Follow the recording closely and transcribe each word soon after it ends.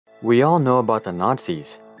We all know about the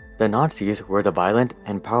Nazis. The Nazis were the violent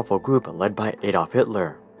and powerful group led by Adolf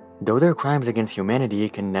Hitler. Though their crimes against humanity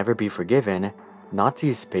can never be forgiven,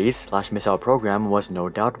 Nazi's space/missile program was no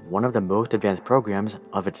doubt one of the most advanced programs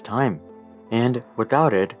of its time. And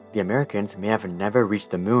without it, the Americans may have never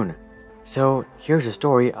reached the moon. So here's a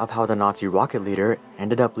story of how the Nazi rocket leader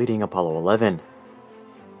ended up leading Apollo 11.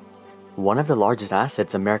 One of the largest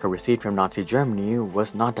assets America received from Nazi Germany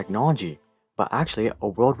was not technology, but actually a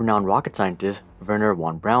world-renowned rocket scientist, Wernher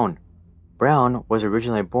Von Braun. Braun was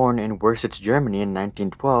originally born in Wurstitz, Germany in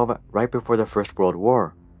 1912, right before the First World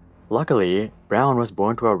War. Luckily, Braun was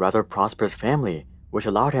born to a rather prosperous family, which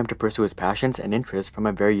allowed him to pursue his passions and interests from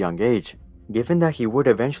a very young age. Given that he would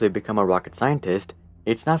eventually become a rocket scientist,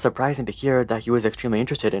 it's not surprising to hear that he was extremely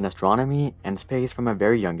interested in astronomy and space from a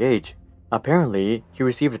very young age. Apparently, he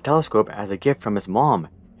received a telescope as a gift from his mom,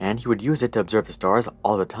 and he would use it to observe the stars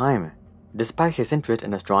all the time. Despite his interest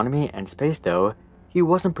in astronomy and space though, he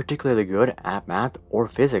wasn't particularly good at math or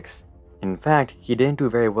physics. In fact, he didn't do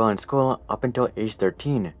very well in school up until age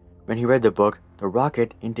 13, when he read the book The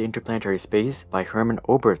Rocket into Interplanetary Space by Hermann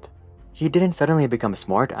Oberth. He didn't suddenly become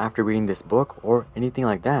smart after reading this book or anything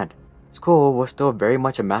like that. School was still very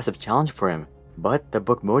much a massive challenge for him, but the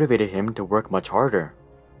book motivated him to work much harder.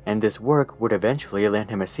 And this work would eventually land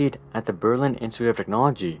him a seat at the Berlin Institute of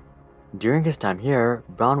Technology. During his time here,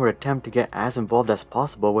 Braun would attempt to get as involved as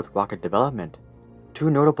possible with rocket development. Two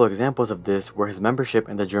notable examples of this were his membership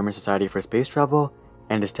in the German Society for Space Travel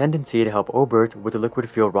and his tendency to help Oberth with the liquid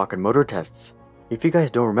fuel rocket motor tests. If you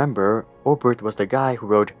guys don't remember, Oberth was the guy who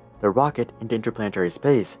wrote The Rocket into Interplanetary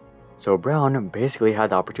Space, so Braun basically had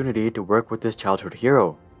the opportunity to work with this childhood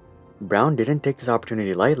hero. Braun didn't take this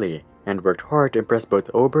opportunity lightly and worked hard to impress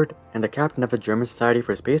both Oberth and the captain of the German Society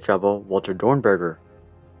for Space Travel, Walter Dornberger.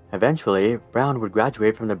 Eventually, Braun would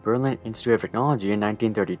graduate from the Berlin Institute of Technology in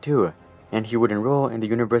 1932, and he would enroll in the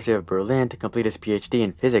University of Berlin to complete his PhD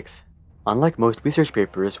in physics. Unlike most research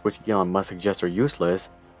papers which Elon Musk suggests are useless,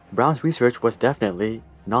 Braun's research was definitely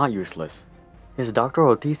not useless. His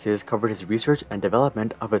doctoral thesis covered his research and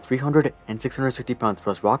development of a 300 and 660-pound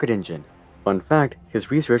thrust rocket engine. Fun fact,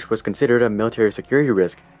 his research was considered a military security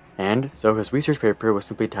risk, and so his research paper was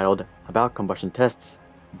simply titled About Combustion Tests.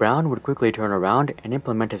 Braun would quickly turn around and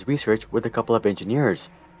implement his research with a couple of engineers.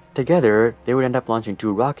 Together, they would end up launching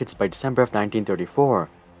 2 rockets by December of 1934,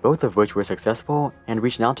 both of which were successful and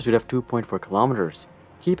reached an altitude of 2.4 kilometers.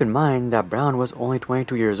 Keep in mind that Braun was only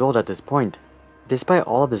 22 years old at this point. Despite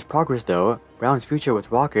all of this progress though, Braun's future with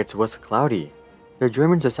rockets was cloudy. The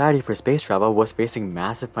German Society for Space Travel was facing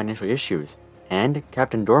massive financial issues, and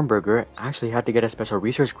Captain Dornberger actually had to get a special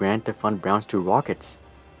research grant to fund Braun's 2 rockets.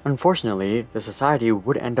 Unfortunately, the society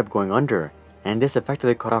would end up going under, and this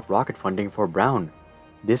effectively cut off rocket funding for Braun.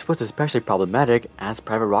 This was especially problematic as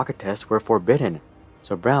private rocket tests were forbidden,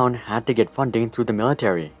 so Braun had to get funding through the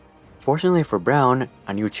military. Fortunately for Braun,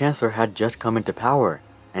 a new chancellor had just come into power,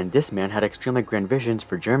 and this man had extremely grand visions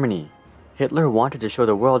for Germany. Hitler wanted to show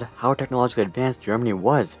the world how technologically advanced Germany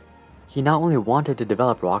was. He not only wanted to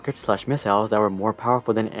develop rockets/missiles that were more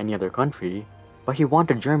powerful than any other country, but he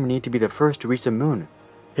wanted Germany to be the first to reach the moon.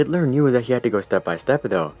 Hitler knew that he had to go step by step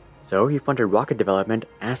though, so he funded rocket development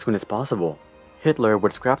as soon as possible. Hitler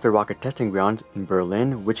would scrap the rocket testing grounds in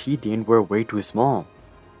Berlin, which he deemed were way too small.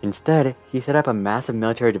 Instead, he set up a massive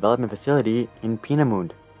military development facility in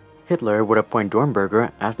Peenemünde. Hitler would appoint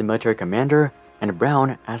Dornberger as the military commander and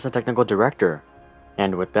Braun as the technical director.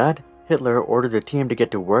 And with that, Hitler ordered the team to get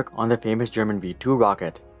to work on the famous German V2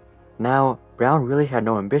 rocket. Now, Braun really had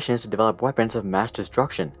no ambitions to develop weapons of mass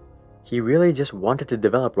destruction. He really just wanted to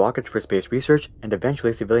develop rockets for space research and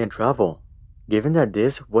eventually civilian travel. Given that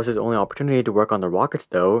this was his only opportunity to work on the rockets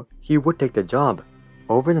though, he would take the job.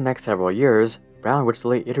 Over the next several years, Braun would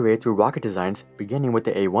slowly iterate through rocket designs, beginning with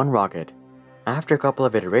the A1 rocket. After a couple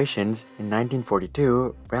of iterations, in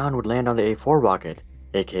 1942, Braun would land on the A4 rocket,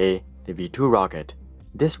 aka the V2 rocket.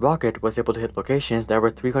 This rocket was able to hit locations that were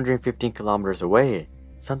 315 kilometers away,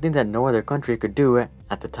 something that no other country could do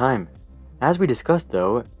at the time. As we discussed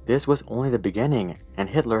though, this was only the beginning, and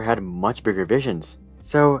Hitler had much bigger visions.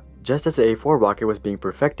 So, just as the A4 rocket was being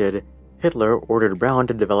perfected, Hitler ordered Braun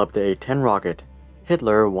to develop the A10 rocket.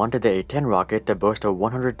 Hitler wanted the A10 rocket to boast a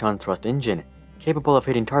 100-ton thrust engine, capable of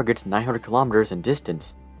hitting targets 900 kilometers in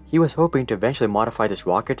distance. He was hoping to eventually modify this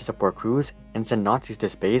rocket to support crews and send Nazis to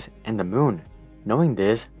space and the moon. Knowing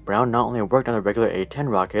this, Braun not only worked on the regular A10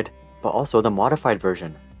 rocket, but also the modified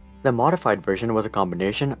version. The modified version was a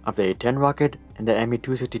combination of the A-10 rocket and the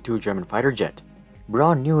Me-262 German fighter jet.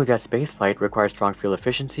 Braun knew that spaceflight required strong fuel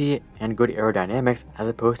efficiency and good aerodynamics as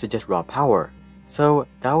opposed to just raw power, So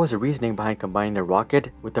that was the reasoning behind combining the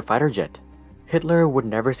rocket with the fighter jet. Hitler would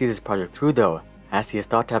never see this project through though, as he is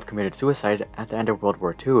thought to have committed suicide at the end of World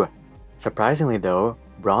War II. Surprisingly though,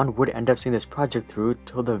 Braun would end up seeing this project through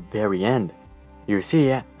till the very end. You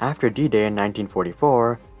see, after D-Day in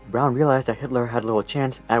 1944, Braun realized that Hitler had little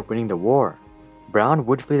chance at winning the war. Braun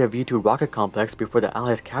would flee the V-2 rocket complex before the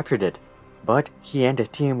Allies captured it, but he and his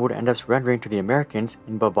team would end up surrendering to the Americans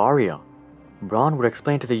in Bavaria. Braun would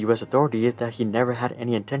explain to the US authorities that he never had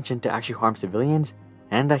any intention to actually harm civilians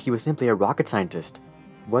and that he was simply a rocket scientist.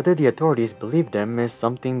 Whether the authorities believed him is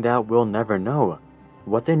something that we'll never know.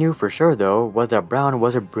 What they knew for sure though was that Braun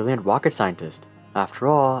was a brilliant rocket scientist. After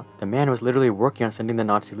all, the man was literally working on sending the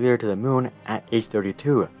Nazi leader to the moon at age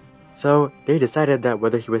 32. So they decided that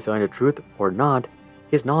whether he was telling the truth or not,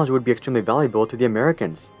 his knowledge would be extremely valuable to the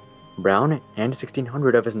Americans. Braun and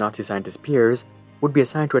 1,600 of his Nazi scientist peers would be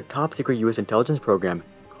assigned to a top-secret US intelligence program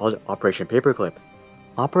called Operation Paperclip.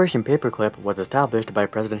 Operation Paperclip was established by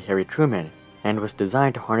President Harry Truman and was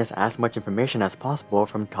designed to harness as much information as possible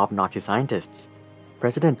from top Nazi scientists.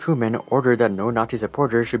 President Truman ordered that no Nazi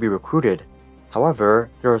supporters should be recruited.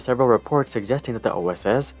 However, there are several reports suggesting that the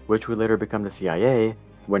OSS, which would later become the CIA,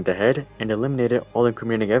 went ahead and eliminated all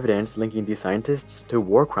incriminating evidence linking these scientists to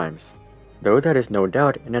war crimes. Though that is no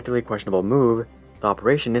doubt an ethically questionable move, the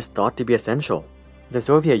operation is thought to be essential. The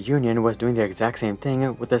Soviet Union was doing the exact same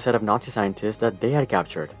thing with a set of Nazi scientists that they had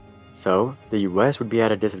captured. So, the US would be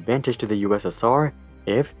at a disadvantage to the USSR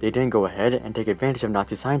if they didn't go ahead and take advantage of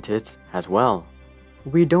Nazi scientists as well.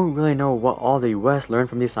 We don't really know what all the US learned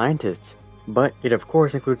from these scientists, but it of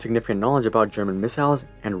course includes significant knowledge about German missiles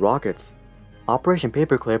and rockets. Operation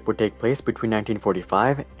Paperclip would take place between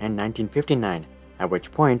 1945 and 1959, at which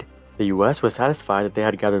point, the US was satisfied that they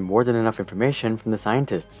had gathered more than enough information from the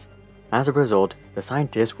scientists. As a result, the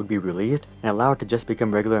scientists would be released and allowed to just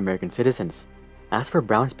become regular American citizens. As for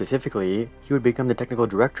Braun specifically, he would become the technical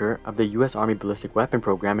director of the US Army Ballistic Weapon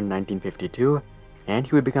Program in 1952, and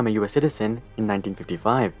he would become a US citizen in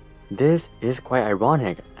 1955. This is quite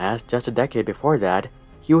ironic, as just a decade before that,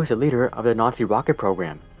 he was the leader of the Nazi rocket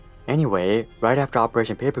program. Anyway, right after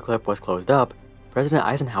Operation Paperclip was closed up, President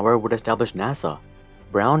Eisenhower would establish NASA.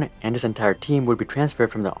 Braun and his entire team would be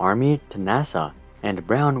transferred from the Army to NASA, and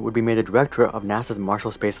Braun would be made the director of NASA's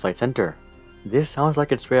Marshall Space Flight Center. This sounds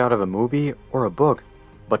like it's straight out of a movie or a book,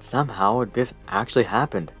 but somehow this actually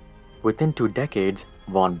happened. Within 2 decades,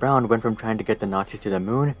 Von Braun went from trying to get the Nazis to the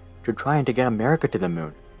moon to trying to get America to the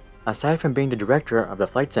moon. Aside from being the director of the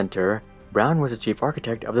flight center, Braun was the chief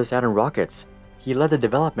architect of the Saturn rockets. He led the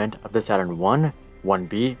development of the Saturn I,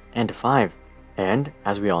 1B, and 5. And,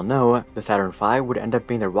 as we all know, the Saturn V would end up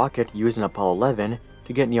being the rocket used in Apollo 11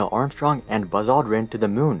 to get Neil Armstrong and Buzz Aldrin to the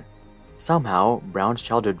moon. Somehow, Braun's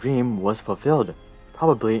childhood dream was fulfilled,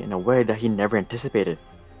 probably in a way that he never anticipated.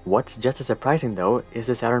 What's just as surprising though is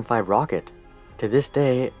the Saturn V rocket. To this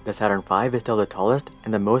day, the Saturn V is still the tallest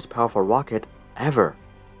and the most powerful rocket ever.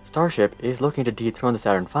 Starship is looking to dethrone the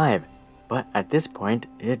Saturn V, but at this point,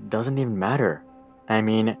 it doesn't even matter. I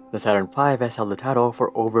mean, the Saturn V has held the title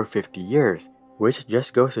for over 50 years, which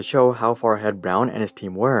just goes to show how far ahead Braun and his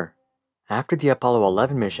team were. After the Apollo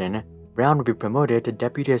 11 mission, Braun would be promoted to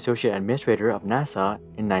Deputy Associate Administrator of NASA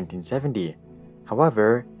in 1970.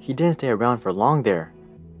 However, he didn't stay around for long there.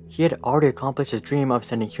 He had already accomplished his dream of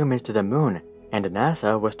sending humans to the moon, and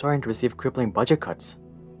NASA was starting to receive crippling budget cuts.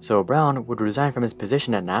 So Braun would resign from his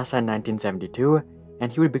position at NASA in 1972,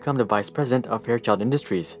 and he would become the Vice President of Fairchild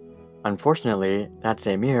Industries. Unfortunately, that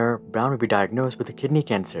same year, Braun would be diagnosed with kidney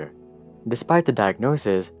cancer. Despite the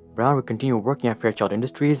diagnosis, Braun would continue working at Fairchild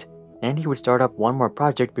Industries, and he would start up one more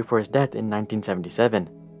project before his death in 1977.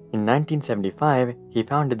 In 1975, he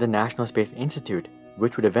founded the National Space Institute,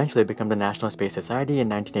 which would eventually become the National Space Society in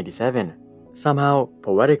 1987. Somehow,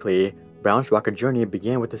 poetically, Braun's rocket journey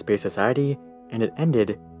began with the Space Society, and it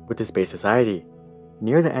ended with the Space Society.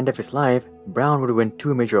 Near the end of his life, Braun would win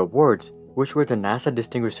 2 major awards, which were the NASA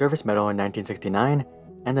Distinguished Service Medal in 1969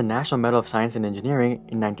 and the National Medal of Science and Engineering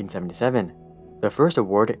in 1977. The first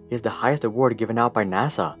award is the highest award given out by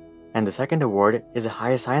NASA, and the second award is the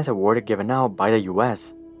highest science award given out by the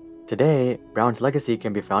US. Today, Braun's legacy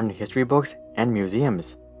can be found in history books and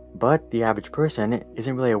museums, but the average person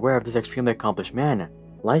isn't really aware of this extremely accomplished man,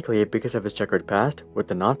 likely because of his checkered past with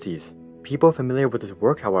the Nazis. People familiar with his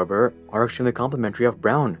work, however, are extremely complimentary of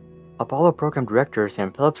Braun. Apollo program director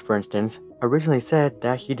Sam Phillips, for instance, originally said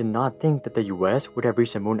that he did not think that the US would have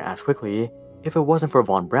reached the moon as quickly if it wasn't for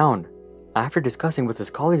Von Braun. After discussing with his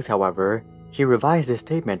colleagues, however, he revised his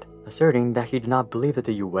statement, asserting that he did not believe that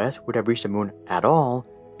the US would have reached the moon at all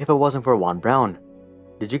if it wasn't for Von Braun.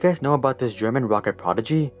 Did you guys know about this German rocket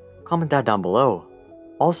prodigy? Comment that down below.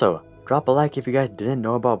 Also, drop a like if you guys didn't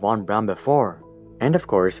know about Von Braun before. And of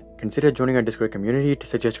course, consider joining our Discord community to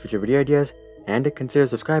suggest future video ideas, and consider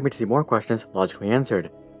subscribing to see more questions logically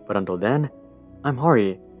answered. But until then, I'm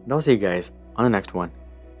Hari, and I'll see you guys on the next one.